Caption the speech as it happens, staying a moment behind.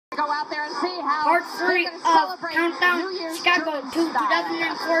out there and see how Part 3 they're gonna of celebrate Countdown New Year's Chicago German to style.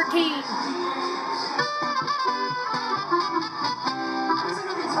 2014.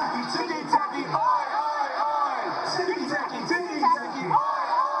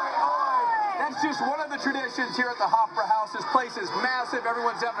 That's just one of the traditions here at the Hofbräu House. This place is massive.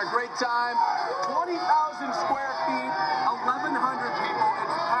 Everyone's having a great time. 20,000 square feet, 1,100 people.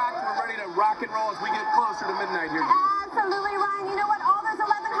 It's packed. We're ready to rock and roll as we get closer to midnight here. Absolutely, Ryan. You know what? All those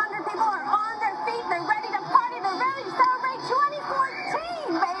 1,100 people are on their feet. They're ready to party. They're ready to celebrate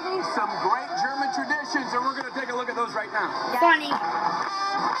 2014, baby. Some great German traditions, and we're going to take a look at those right now. Funny.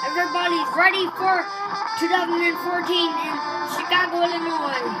 Everybody's ready for 2014 in Chicago,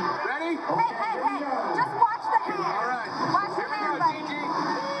 Illinois. Ready? Hey, just watch the hand. All right. Watch the Here we hand, go, buddy. Gigi.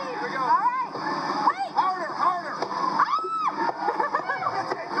 Here we go. All right. Wait. Harder, harder.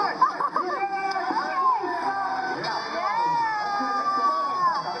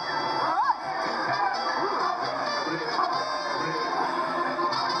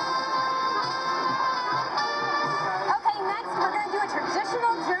 Okay, next we're going to do a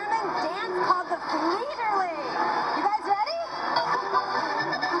traditional German dance called the Fliederli. You guys ready?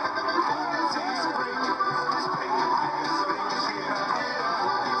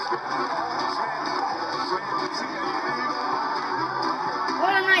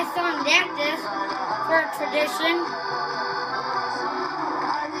 What a nice song that is for a tradition.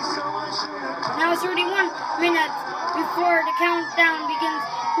 Now it's 31 minutes before the countdown begins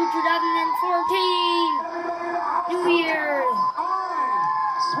to 2014. New Year's.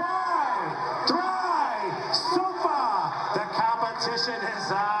 The competition is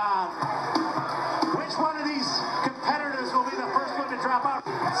on. Which one of these competitors will be the first one to drop out?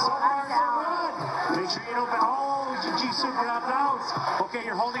 So far, so good. Make sure you don't get all G super knockdowns. Okay,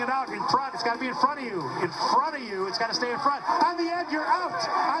 you're holding it out in front. It's got to be in front of you. In front of you. It's got to stay in front. On the end, you're out.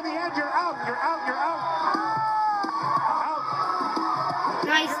 On the end, you're out. You're out. You're out. Out.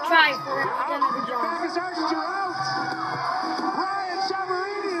 Nice try for Jennifer Your back Jones. is arched. You're out. Ryan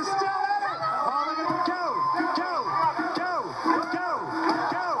Chavarini is still at it. Oh, look at him go. Go. Go. Go.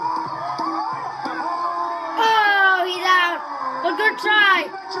 Go. Oh, he's out. A good try.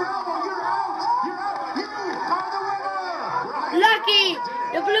 Bend your elbow. You're out. You're out. You are the winner. Lucky.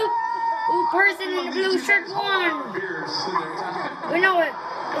 The blue person in the blue shirt won. We know it.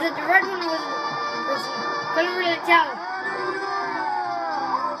 Was it the red one or was it the person? Couldn't really tell.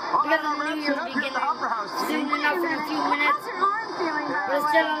 Because of the New Year's beginning soon enough in a few minutes. How's your arm feeling, by the But it's way?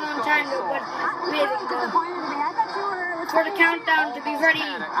 still a long time to but amazing though. Disappointed in me. I thought you were For the countdown to be ready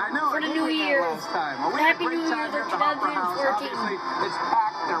I know. for the I New did that Year's. last time. Well, we had a Happy great New Year time to here at the Hofbräu House. 2014. Obviously, it's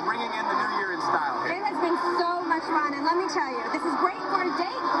packed. They're ringing in the New Year in style here. It has been so much fun, and let me tell you, this is great for a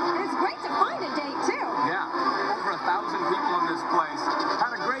date, and it's great to find a date, too. Yeah, over 1,000 people in this place.